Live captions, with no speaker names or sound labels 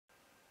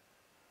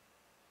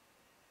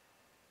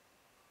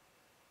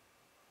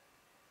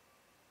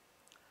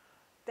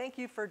Thank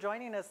you for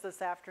joining us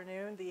this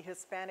afternoon. The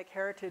Hispanic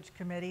Heritage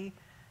Committee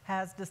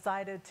has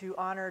decided to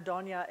honor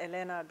Doña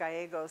Elena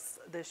Gallegos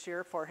this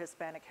year for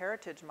Hispanic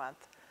Heritage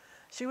Month.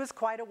 She was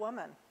quite a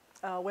woman.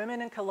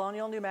 Women in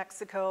colonial New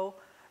Mexico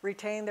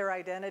retained their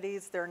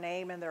identities, their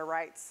name, and their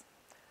rights.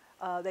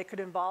 They could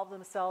involve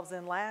themselves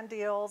in land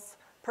deals,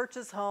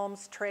 purchase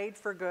homes, trade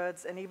for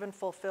goods, and even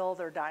fulfill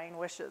their dying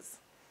wishes.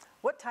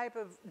 What type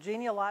of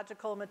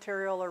genealogical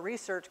material or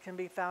research can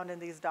be found in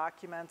these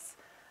documents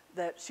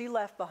that she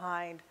left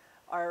behind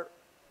are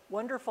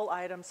wonderful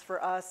items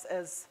for us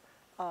as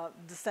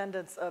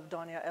descendants of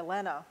Doña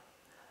Elena.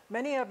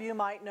 Many of you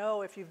might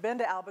know, if you've been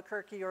to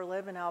Albuquerque or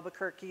live in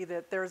Albuquerque,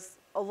 that there's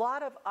a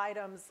lot of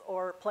items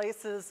or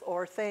places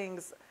or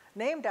things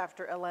named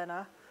after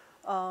Elena.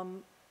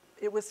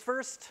 It was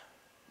first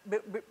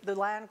the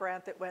land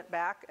grant that went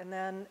back, and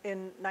then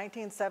in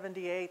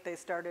 1978 they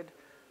started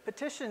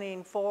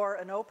petitioning for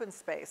an open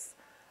space.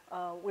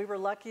 We were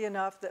lucky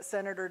enough that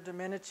Senator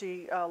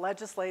Domenici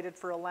legislated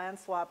for a land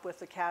swap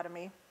with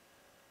Academy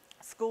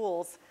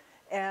Schools,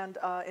 and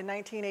in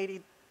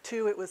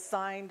 1982 it was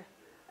signed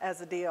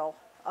as a deal,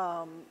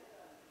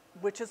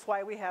 which is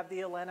why we have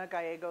the Elena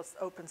Gallegos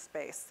open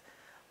space.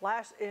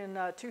 In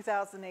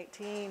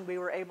 2018, we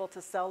were able to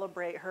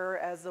celebrate her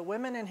as a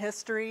Women in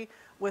History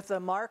with a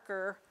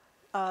marker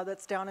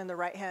that's down in the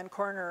right-hand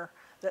corner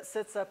that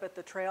sits up at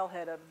the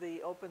trailhead of the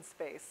open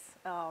space.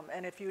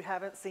 And if you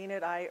haven't seen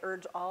it, I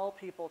urge all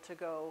people to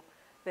go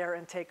there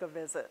and take a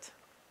visit.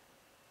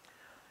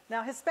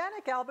 Now,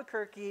 Hispanic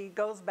Albuquerque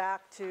goes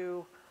back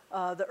to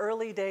the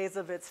early days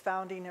of its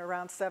founding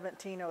around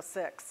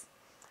 1706.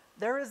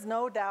 There is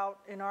no doubt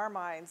in our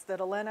minds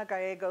that Elena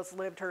Gallegos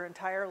lived her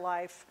entire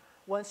life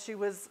once she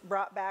was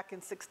brought back in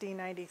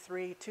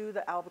 1693 to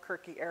the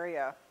Albuquerque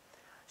area.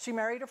 She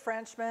married a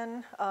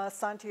Frenchman,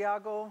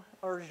 Santiago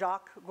or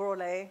Jacques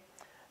Grolet,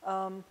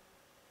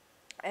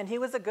 and he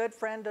was a good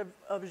friend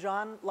of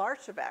Jean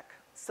l'Archevêque.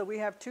 So we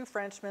have two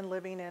Frenchmen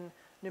living in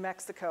New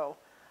Mexico.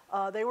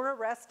 They were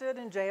arrested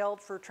and jailed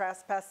for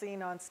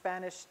trespassing on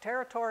Spanish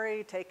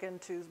territory, taken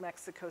to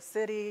Mexico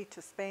City,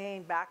 to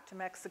Spain, back to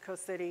Mexico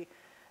City,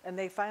 and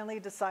they finally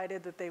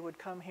decided that they would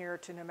come here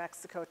to New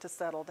Mexico to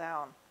settle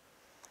down.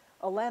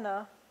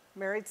 Elena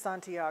married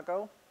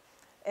Santiago,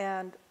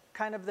 and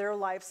kind of their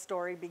life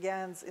story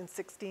begins in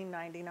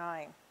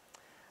 1699.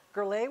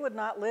 Grolet would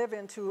not live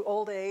into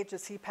old age,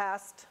 as he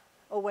passed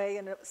away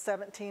in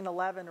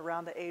 1711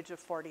 around the age of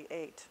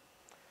 48.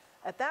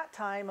 At that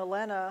time,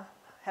 Elena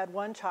had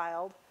one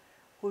child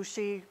who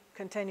she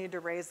continued to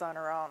raise on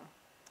her own.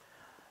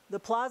 The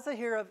plaza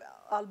here of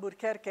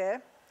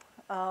Albuquerque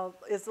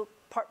is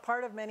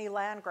part of many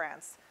land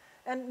grants.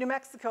 And New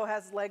Mexico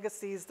has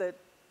legacies that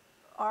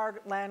are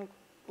land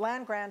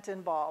grant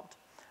involved.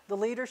 The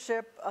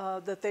leadership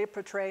that they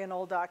portray in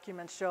old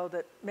documents show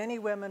that many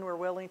women were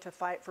willing to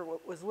fight for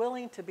what was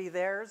willing to be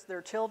theirs,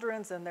 their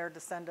children's, and their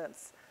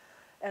descendants.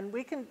 And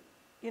we can,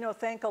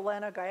 thank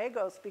Elena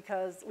Gallegos,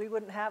 because we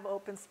wouldn't have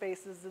open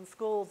spaces in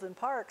schools and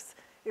parks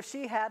if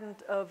she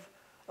hadn't have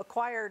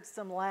acquired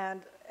some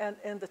land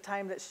in the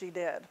time that she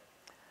did.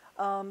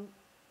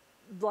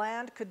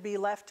 Land could be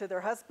left to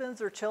their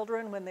husbands or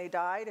children when they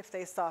died if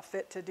they saw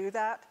fit to do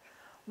that.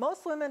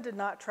 Most women did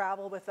not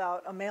travel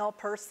without a male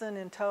person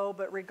in tow,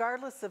 but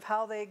regardless of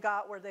how they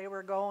got where they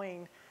were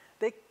going,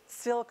 they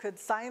still could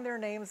sign their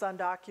names on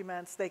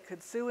documents, they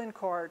could sue in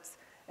courts,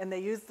 and they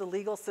used the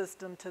legal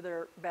system to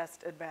their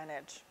best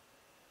advantage.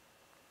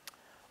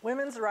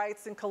 Women's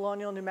rights in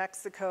colonial New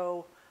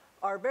Mexico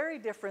are very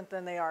different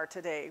than they are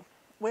today.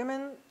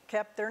 Women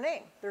kept their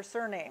name, their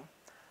surname.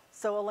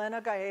 So Elena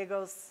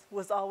Gallegos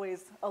was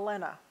always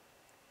Elena.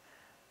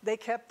 They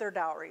kept their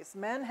dowries.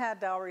 Men had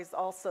dowries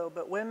also,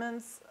 but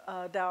women's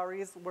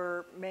dowries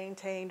were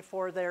maintained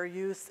for their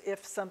use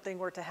if something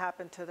were to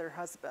happen to their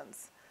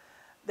husbands.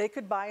 They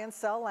could buy and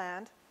sell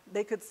land.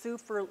 They could sue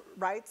for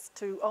rights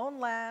to own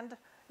land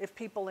if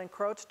people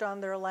encroached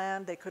on their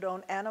land. They could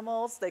own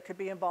animals. They could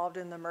be involved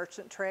in the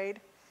merchant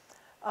trade.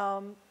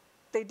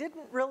 They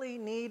didn't really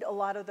need a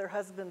lot of their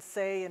husband's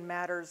say in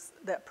matters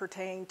that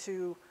pertain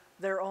to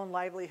their own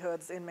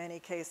livelihoods in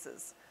many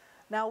cases.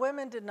 Now,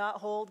 women did not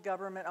hold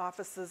government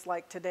offices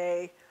like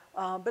today,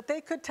 but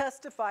they could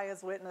testify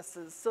as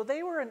witnesses. So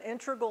they were an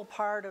integral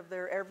part of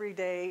their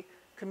everyday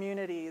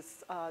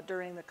communities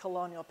during the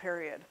colonial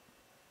period.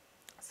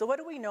 So what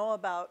do we know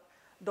about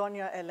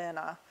Doña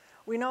Elena?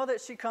 We know that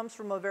she comes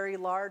from a very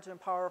large and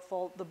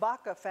powerful, the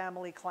Baca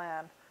family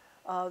clan.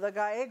 The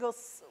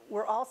Gallegos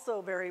were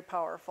also very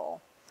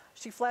powerful.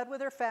 She fled with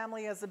her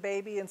family as a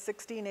baby in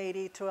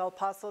 1680 to El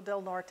Paso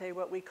del Norte,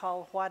 what we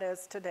call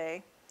Juarez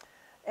today.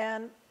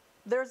 And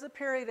there's a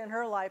period in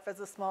her life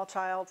as a small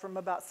child from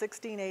about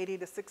 1680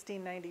 to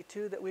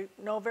 1692 that we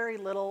know very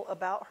little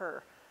about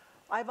her.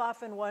 I've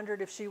often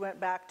wondered if she went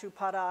back to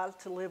Parral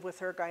to live with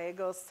her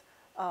Gallegos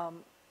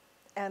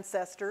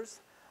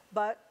ancestors,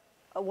 but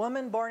a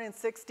woman born in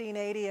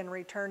 1680 and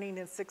returning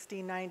in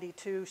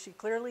 1692, she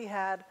clearly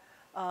had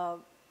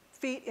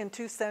feet in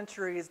 2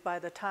 centuries by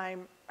the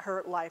time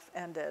her life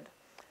ended.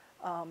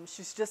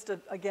 She's just,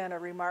 again, a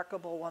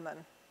remarkable woman.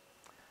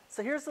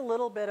 So here's a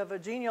little bit of a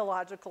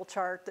genealogical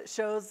chart that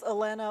shows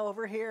Elena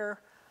over here,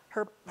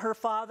 her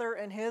father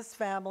and his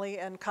family,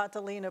 and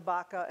Catalina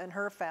Baca and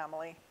her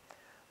family.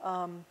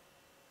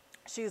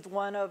 She's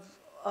one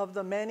of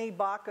the many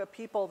Baca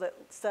people that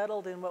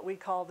settled in what we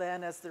call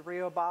then as the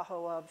Rio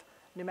Bajo of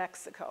New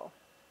Mexico.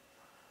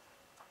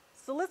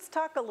 So let's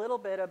talk a little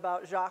bit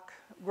about Jacques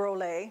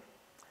Grolet.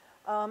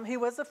 He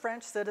was a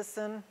French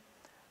citizen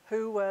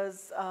who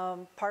was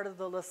part of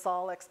the La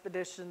Salle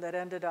expedition that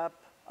ended up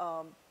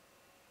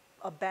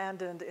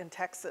abandoned in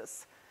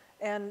Texas,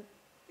 and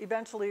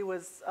eventually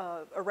was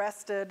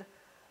arrested,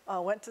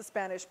 went to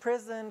Spanish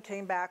prison,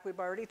 came back.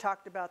 We've already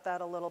talked about that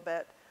a little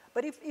bit.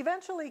 But he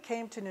eventually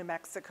came to New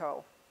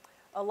Mexico.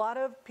 A lot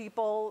of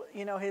people,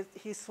 you know,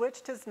 he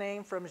switched his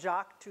name from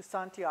Jacques to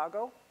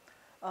Santiago.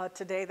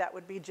 Today that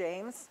would be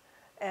James.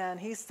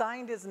 And he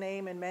signed his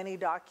name in many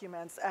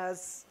documents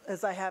as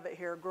I have it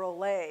here,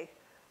 Grolet.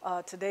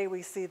 Today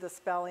we see the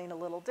spelling a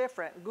little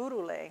different,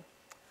 Gurule.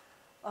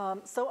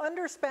 So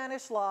under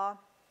Spanish law,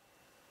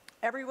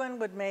 everyone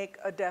would make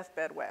a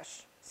deathbed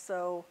wish.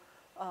 So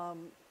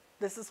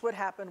this is what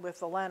happened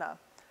with Elena.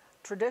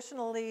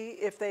 Traditionally,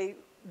 if they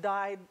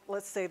died,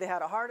 let's say they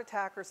had a heart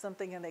attack or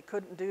something and they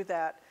couldn't do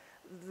that,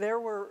 there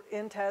were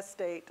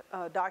intestate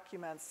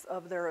documents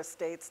of their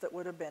estates that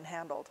would have been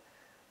handled.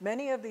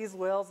 Many of these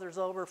wills, there's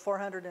over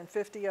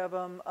 450 of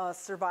them,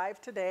 survive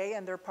today,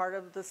 and they're part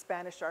of the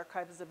Spanish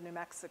Archives of New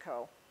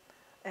Mexico.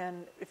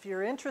 And if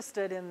you're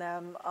interested in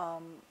them,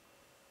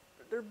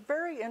 they're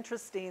very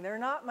interesting. They're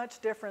not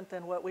much different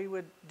than what we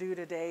would do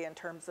today in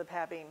terms of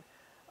having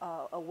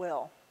a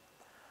will.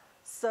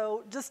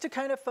 So just to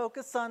kind of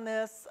focus on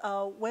this,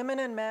 women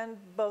and men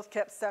both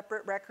kept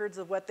separate records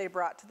of what they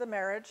brought to the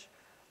marriage.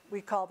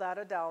 We call that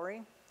a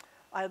dowry.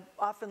 I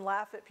often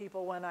laugh at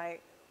people when I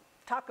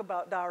talk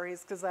about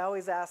dowries because I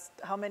always ask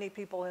how many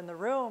people in the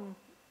room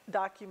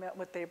document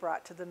what they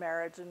brought to the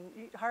marriage, and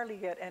you hardly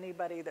get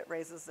anybody that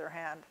raises their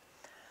hand.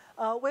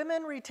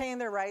 Women retain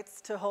their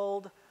rights to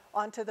hold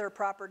onto their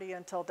property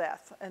until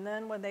death, and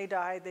then when they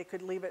died, they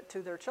could leave it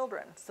to their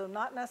children, so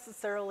not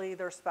necessarily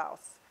their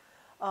spouse.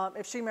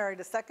 If she married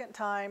a second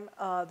time,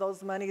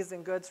 those monies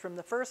and goods from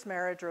the first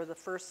marriage or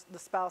the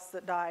spouse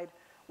that died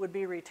would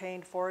be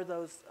retained for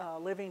those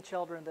living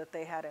children that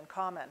they had in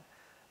common.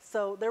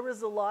 So there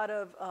was a lot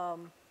of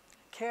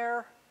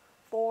care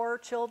for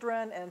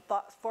children and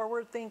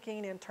forward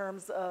thinking in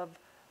terms of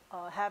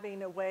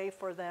having a way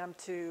for them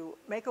to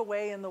make a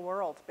way in the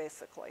world,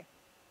 basically.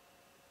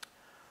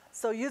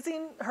 So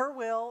using her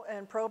will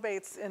and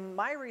probates in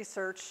my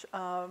research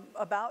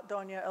about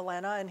Doña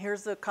Elena, and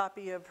here's a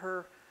copy of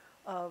her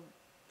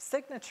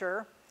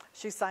signature.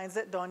 She signs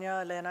it,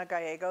 Doña Elena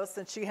Gallegos,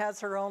 and she has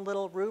her own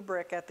little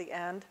rubric at the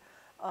end,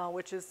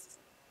 which is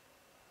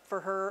for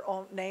her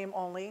own name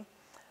only.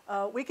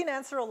 We can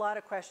answer a lot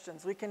of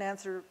questions. We can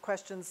answer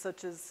questions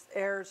such as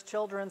heirs,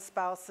 children,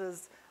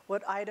 spouses,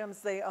 what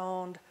items they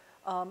owned,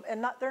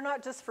 and they're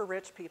not just for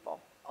rich people.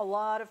 A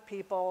lot of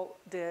people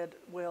did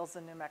wills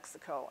in New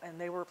Mexico, and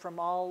they were from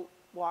all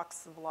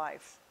walks of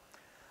life.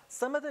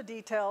 Some of the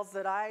details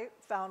that I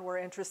found were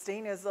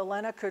interesting is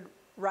Elena could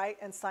write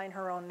and sign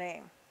her own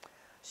name.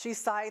 She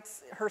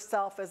cites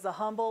herself as a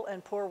humble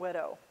and poor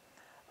widow.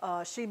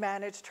 She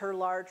managed her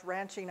large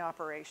ranching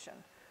operation.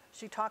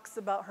 She talks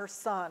about her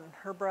son,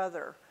 her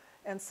brother,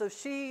 and so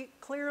she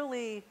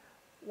clearly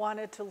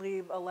wanted to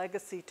leave a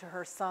legacy to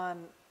her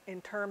son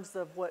in terms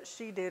of what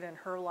she did in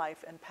her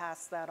life and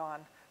pass that on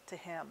to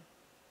him.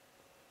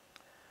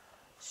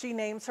 She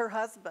names her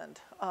husband.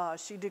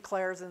 She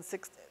declares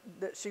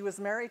that she was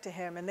married to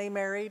him, and they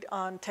married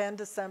on 10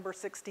 December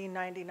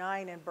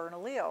 1699 in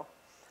Bernalillo.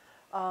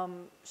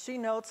 She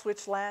notes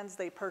which lands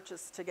they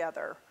purchased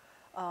together.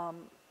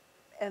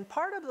 And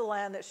part of the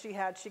land that she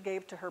had, she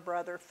gave to her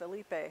brother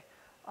Felipe,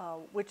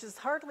 which is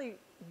hardly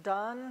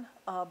done,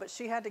 but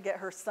she had to get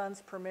her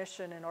son's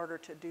permission in order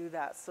to do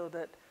that so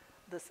that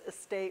this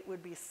estate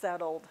would be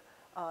settled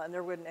and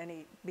there wouldn't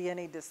be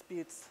any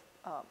disputes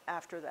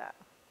after that.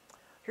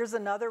 Here's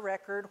another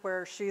record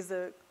where she's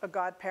a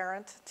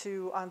godparent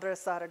to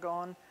Andres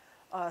Aragon,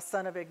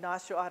 son of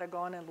Ignacio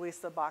Aragon and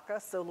Luisa Baca.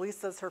 So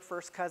Luisa's her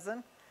first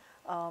cousin.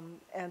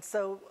 And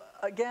so,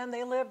 again,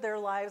 they live their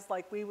lives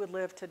like we would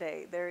live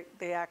today.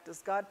 They act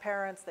as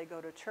godparents, they go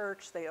to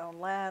church, they own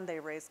land, they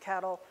raise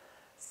cattle.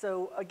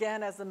 So,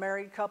 again, as a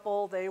married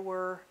couple, they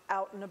were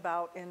out and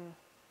about in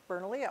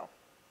Bernalillo.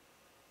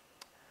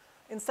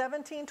 In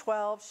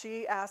 1712,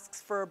 she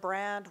asks for a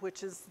brand,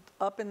 which is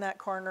up in that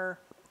corner,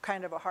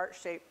 kind of a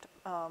heart-shaped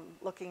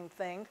looking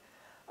thing.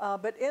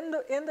 But in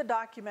the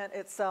document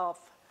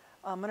itself,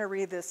 I'm going to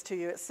read this to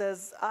you. It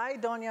says, I,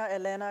 Doña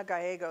Elena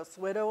Gallegos,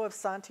 widow of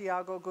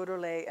Santiago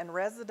Gurule and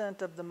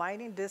resident of the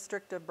mining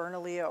district of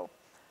Bernalillo,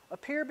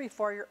 appear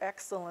before your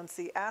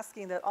excellency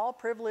asking that all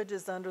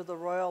privileges under the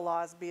royal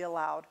laws be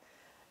allowed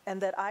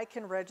and that I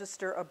can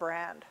register a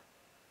brand.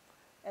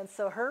 And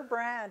so her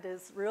brand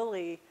is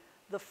really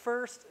the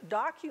first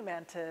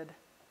documented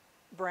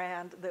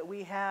brand that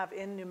we have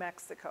in New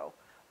Mexico.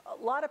 A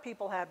lot of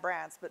people had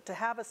brands, but to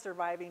have a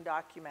surviving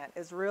document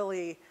is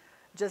really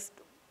just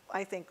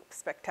I think,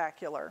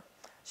 spectacular.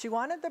 She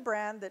wanted the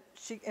brand that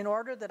in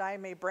order that I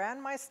may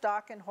brand my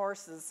stock and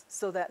horses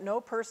so that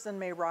no person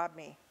may rob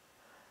me,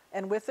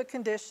 and with the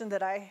condition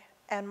that I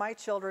and my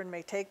children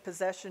may take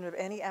possession of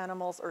any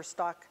animals or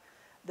stock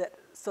that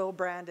so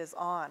brand is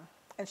on.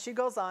 And she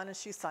goes on and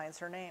she signs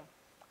her name.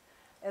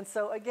 And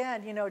so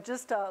again, you know,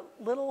 just a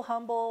little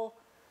humble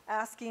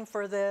asking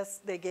for this.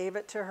 They gave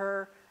it to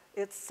her.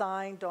 It's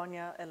signed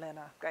Doña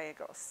Elena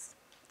Gallegos.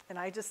 And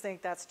I just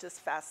think that's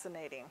just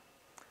fascinating.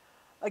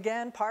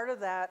 Again, part of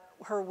that,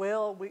 her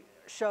will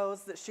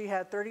shows that she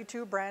had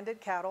 32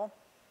 branded cattle,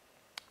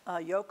 a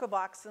yoke of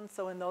oxen,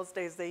 so in those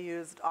days they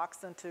used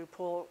oxen to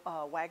pull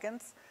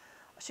wagons.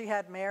 She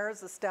had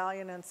mares, a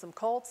stallion, and some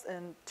colts,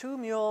 and 2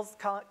 mules,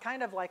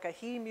 kind of like a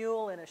he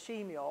mule and a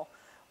she mule.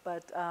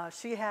 But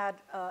she had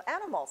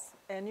animals,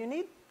 and you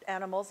need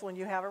animals when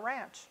you have a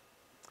ranch.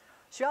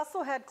 She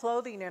also had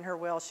clothing in her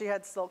will. She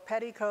had silk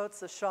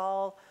petticoats, a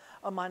shawl,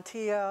 a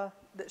mantilla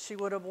that she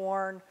would have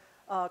worn,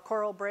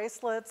 coral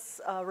bracelets,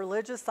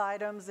 religious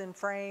items in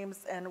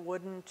frames, and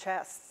wooden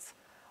chests.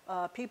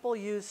 People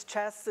used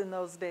chests in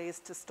those days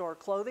to store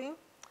clothing.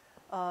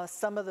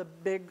 Some of the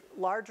big,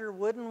 larger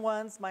wooden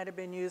ones might have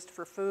been used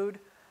for food,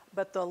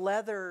 but the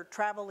leather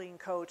traveling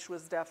coach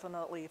was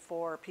definitely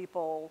for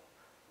people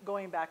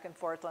going back and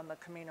forth on the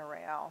Camino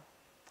Real.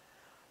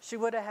 She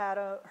would have had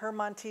her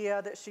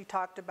mantilla that she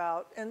talked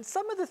about, and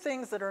some of the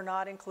things that are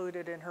not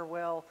included in her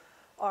will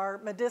are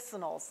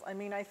medicinals. I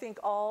mean, I think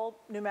all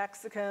New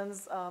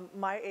Mexicans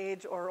my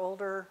age or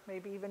older,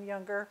 maybe even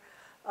younger,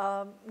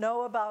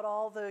 know about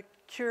all the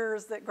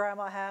cures that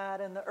Grandma had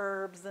and the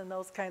herbs and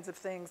those kinds of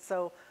things.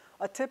 So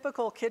a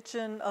typical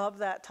kitchen of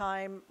that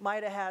time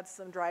might have had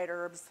some dried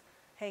herbs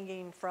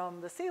hanging from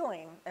the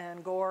ceiling,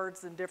 and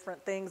gourds and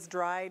different things,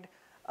 dried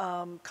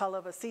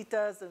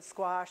calabacitas and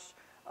squash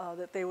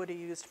that they would have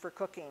used for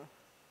cooking.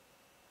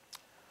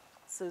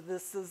 So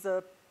this is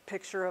a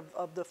picture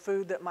of the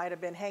food that might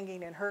have been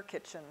hanging in her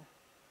kitchen.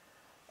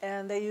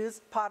 And they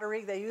used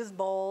pottery, they used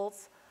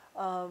bowls,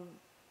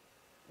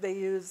 they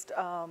used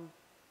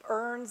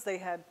urns, they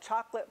had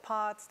chocolate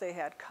pots, they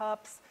had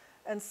cups.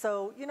 And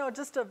so, you know,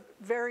 just a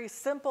very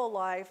simple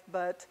life,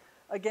 but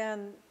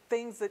again,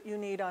 things that you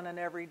need on an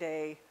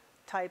everyday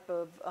type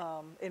of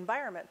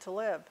environment to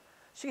live.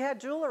 She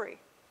had jewelry.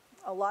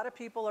 A lot of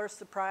people are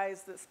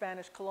surprised that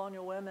Spanish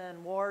colonial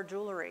women wore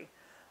jewelry.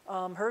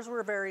 Hers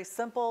were very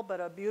simple, but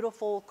a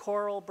beautiful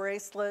coral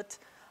bracelet,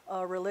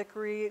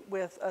 reliquary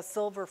with a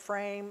silver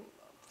frame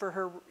for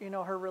her, you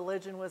know, her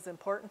religion was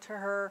important to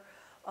her.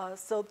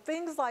 So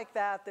things like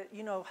that,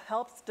 you know,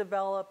 helps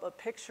develop a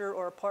picture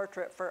or a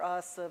portrait for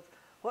us of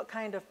what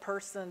kind of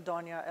person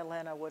Doña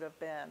Elena would have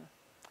been.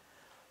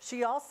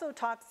 She also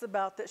talks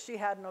about that she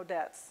had no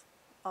debts.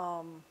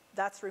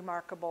 That's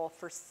remarkable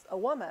for a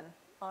woman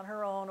on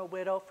her own, a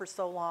widow for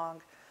so long.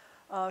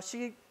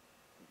 She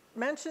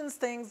mentions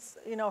things,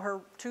 you know, her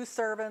 2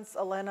 servants,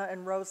 Elena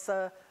and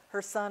Rosa,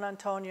 her son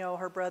Antonio,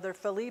 her brother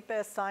Felipe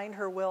signed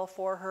her will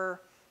for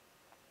her,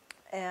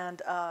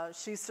 and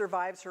she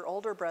survives her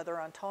older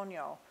brother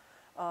Antonio,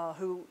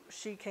 who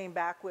she came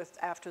back with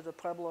after the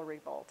Pueblo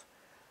revolt.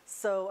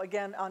 So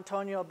again,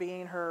 Antonio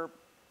being her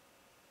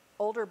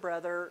older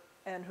brother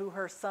and who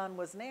her son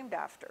was named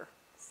after.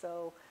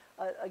 So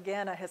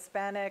again, a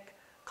Hispanic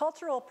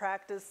cultural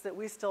practice that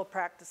we still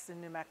practice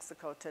in New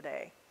Mexico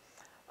today.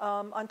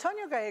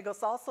 Antonio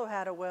Gallegos also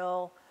had a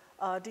will,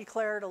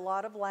 declared a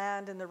lot of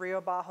land in the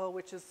Rio Bajo,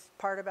 which is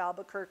part of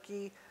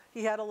Albuquerque.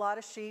 He had a lot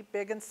of sheep,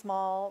 big and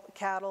small,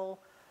 cattle,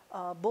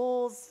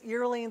 bulls,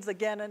 yearlings.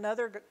 Again,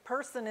 another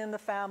person in the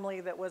family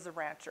that was a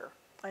rancher.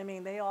 I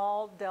mean, they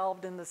all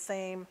delved in the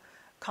same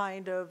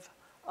kind of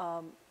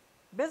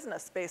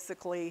business,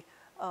 basically.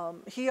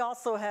 He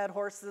also had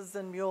horses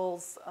and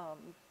mules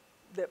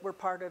that were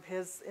part of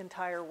his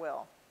entire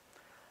will.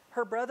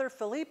 Her brother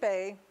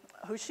Felipe,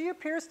 who she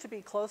appears to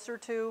be closer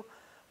to,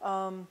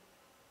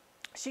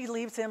 she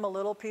leaves him a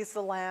little piece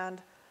of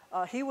land.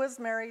 He was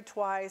married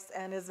twice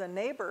and is a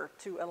neighbor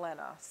to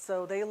Elena,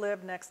 so they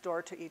live next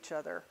door to each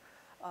other.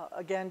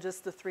 Again,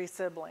 just the 3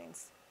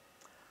 siblings.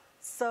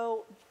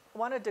 So I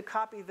wanted to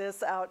copy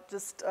this out,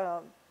 just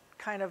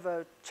kind of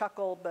a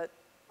chuckle, but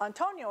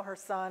Antonio, her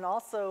son,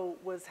 also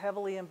was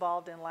heavily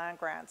involved in land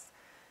grants.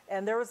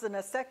 And there was an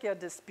acequia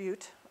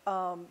dispute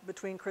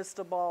between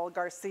Cristobal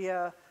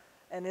Garcia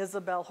and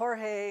Isabel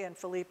Jorge, and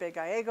Felipe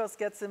Gallegos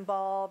gets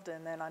involved,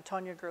 and then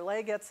Antonio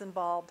Gurley gets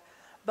involved.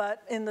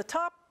 But in the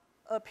top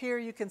up here,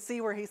 you can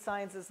see where he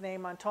signs his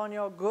name,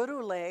 Antonio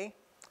Gurley,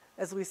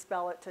 as we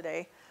spell it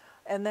today.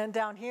 And then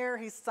down here,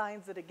 he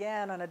signs it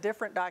again on a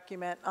different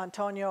document,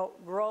 Antonio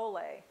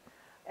Grole.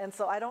 And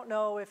so I don't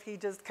know if he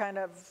just kind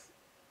of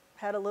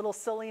had a little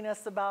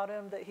silliness about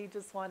him that he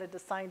just wanted to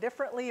sign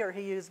differently, or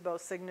he used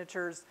both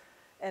signatures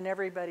and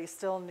everybody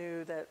still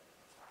knew that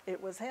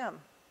it was him.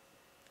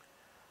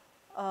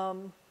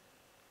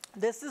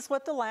 This is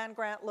what the land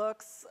grant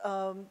looks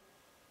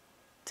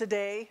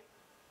today,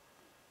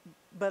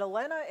 but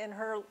Elena in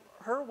her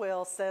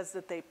will says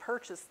that they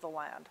purchased the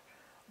land.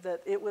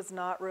 that it was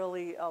not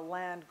really a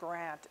land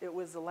grant. It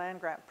was a land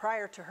grant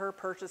prior to her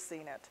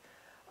purchasing it.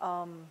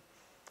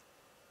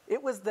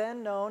 It was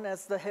then known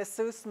as the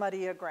Jesus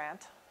Maria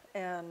Grant,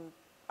 and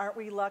aren't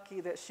we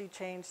lucky that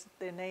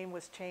the name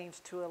was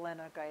changed to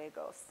Elena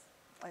Gallegos.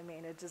 I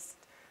mean, it's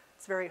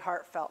very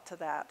heartfelt to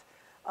that.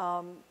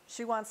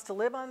 She wants to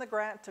live on the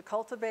grant, to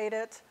cultivate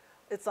it.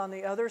 It's on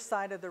the other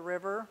side of the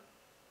river,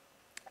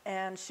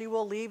 and she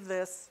will leave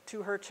this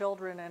to her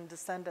children and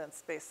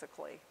descendants,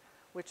 basically,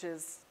 which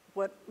is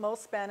what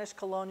most Spanish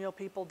colonial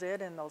people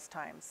did in those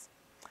times.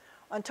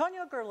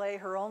 Antonio Gerlay,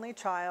 her only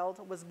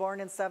child, was born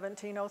in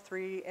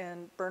 1703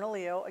 in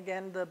Bernalillo.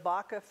 Again, the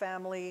Baca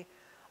family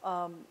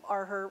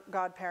are her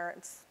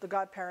godparents, the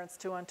godparents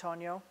to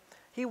Antonio.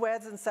 He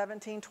weds in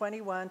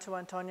 1721 to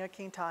Antonia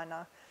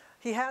Quintana.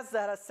 He has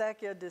that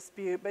acequia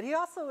dispute, but he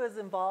also is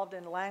involved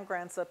in land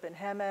grants up in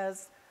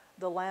Jemez,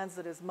 the lands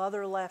that his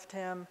mother left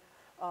him,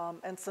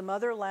 and some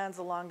other lands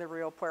along the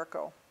Rio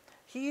Puerco.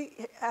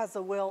 He has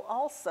a will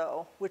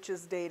also, which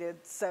is dated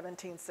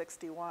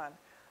 1761.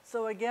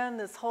 So again,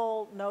 this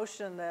whole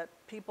notion that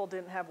people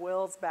didn't have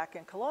wills back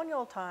in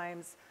colonial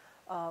times,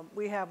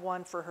 we have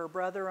one for her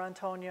brother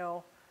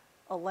Antonio,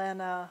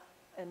 Elena,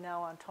 and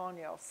now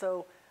Antonio.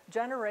 So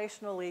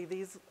generationally,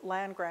 these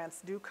land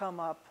grants do come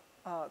up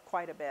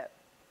quite a bit.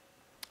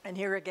 And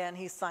here again,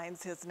 he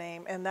signs his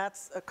name, and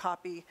that's a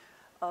copy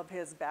of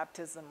his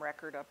baptism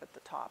record up at the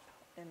top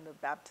in the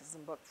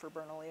baptism book for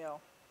Bernalillo.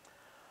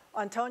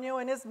 Antonio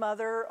and his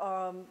mother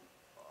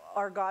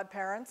are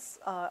godparents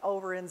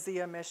over in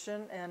Zia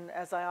Mission, and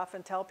as I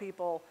often tell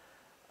people,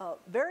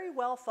 very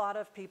well thought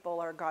of people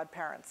are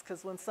godparents,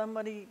 because when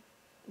somebody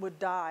would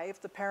die,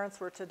 if the parents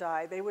were to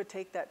die, they would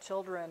take that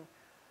children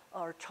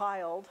or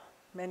child,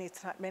 many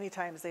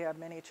times they have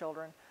many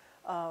children,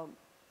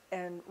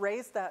 and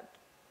raise that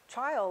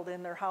child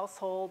in their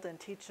household and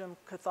teach them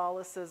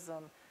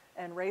Catholicism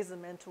and raise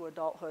them into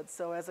adulthood.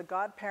 So as a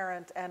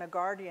godparent and a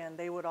guardian,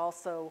 they would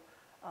also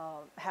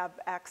have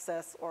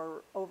access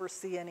or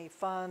oversee any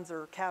funds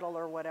or cattle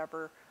or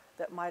whatever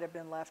that might have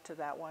been left to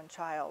that one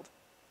child.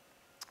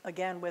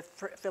 Again, with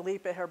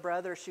Felipe, her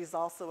brother, she's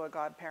also a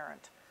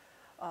godparent.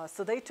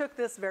 So they took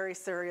this very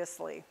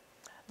seriously.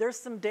 There's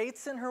some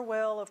dates in her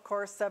will. Of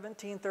course,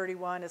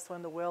 1731 is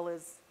when the will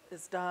is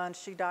done.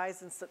 She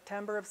dies in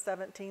September of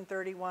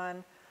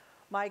 1731.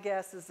 My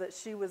guess is that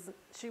she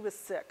was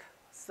sick.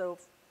 So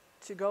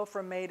to go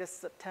from May to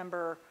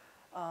September,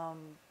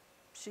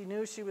 she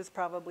knew she was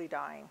probably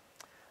dying.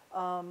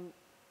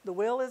 The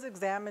will is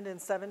examined in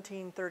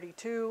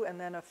 1732 and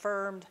then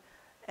affirmed,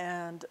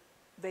 and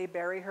they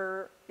bury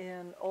her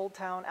in Old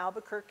Town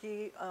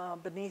Albuquerque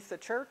beneath the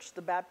church,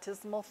 the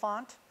baptismal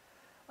font.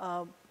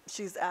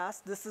 She's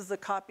asked, this is a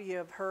copy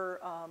of her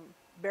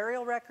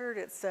burial record.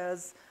 It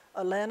says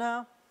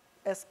Elena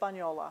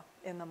Española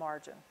in the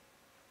margin.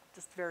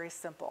 Just very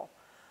simple.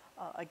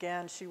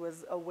 Again, she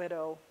was a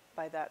widow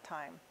by that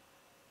time.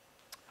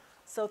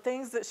 So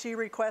things that she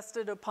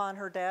requested upon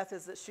her death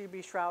is that she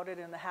be shrouded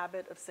in the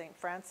habit of St.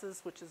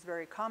 Francis, which is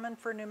very common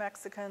for New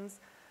Mexicans.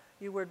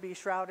 You would be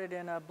shrouded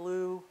in a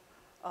blue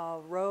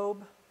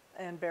robe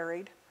and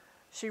buried.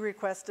 She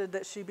requested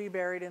that she be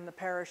buried in the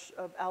parish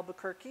of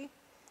Albuquerque.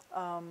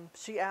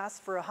 She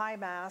asked for a high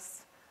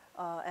mass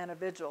and a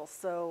vigil.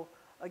 So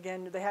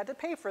again, they had to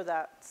pay for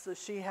that. So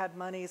she had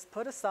monies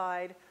put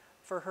aside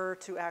for her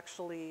to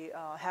actually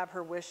have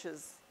her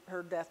wishes,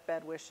 her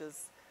deathbed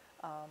wishes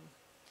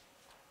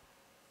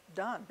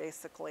done,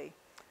 basically.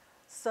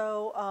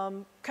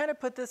 So kind of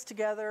put this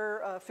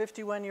together,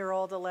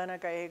 51-year-old Elena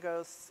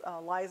Gallegos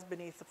lies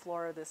beneath the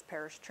floor of this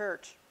parish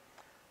church.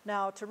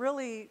 Now, to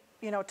really,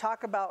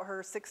 talk about her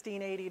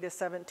 1680 to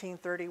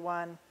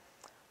 1731,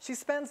 she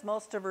spends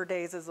most of her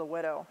days as a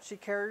widow. She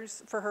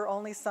cares for her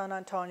only son,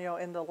 Antonio,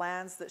 in the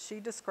lands that she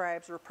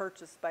describes were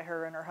purchased by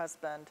her and her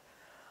husband.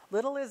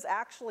 Little is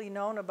actually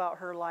known about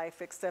her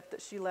life except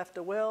that she left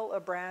a will, a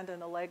brand,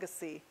 and a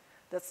legacy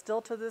that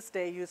still to this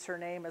day use her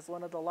name as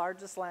one of the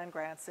largest land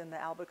grants in the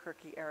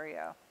Albuquerque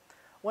area.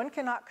 One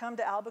cannot come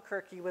to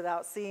Albuquerque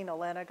without seeing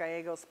Elena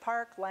Gallegos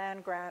Park,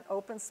 land grant,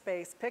 open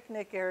space,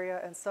 picnic area,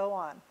 and so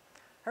on.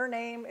 Her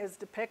name is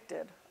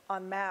depicted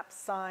on maps,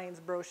 signs,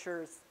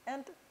 brochures,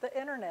 and the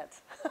internet.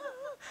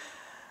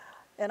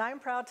 And I'm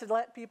proud to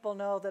let people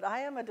know that I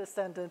am a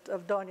descendant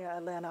of Doña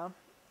Elena,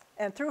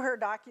 and through her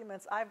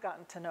documents, I've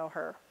gotten to know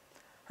her,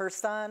 her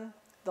son,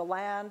 the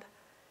land,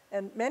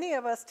 and many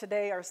of us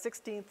today are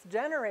 16th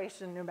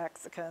generation New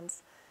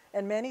Mexicans,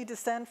 and many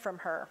descend from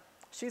her.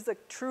 She's a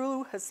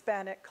true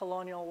Hispanic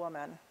colonial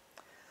woman.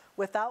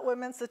 Without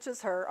women such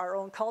as her, our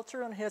own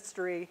culture and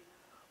history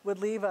would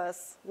leave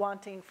us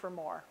wanting for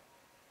more.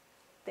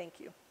 Thank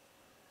you.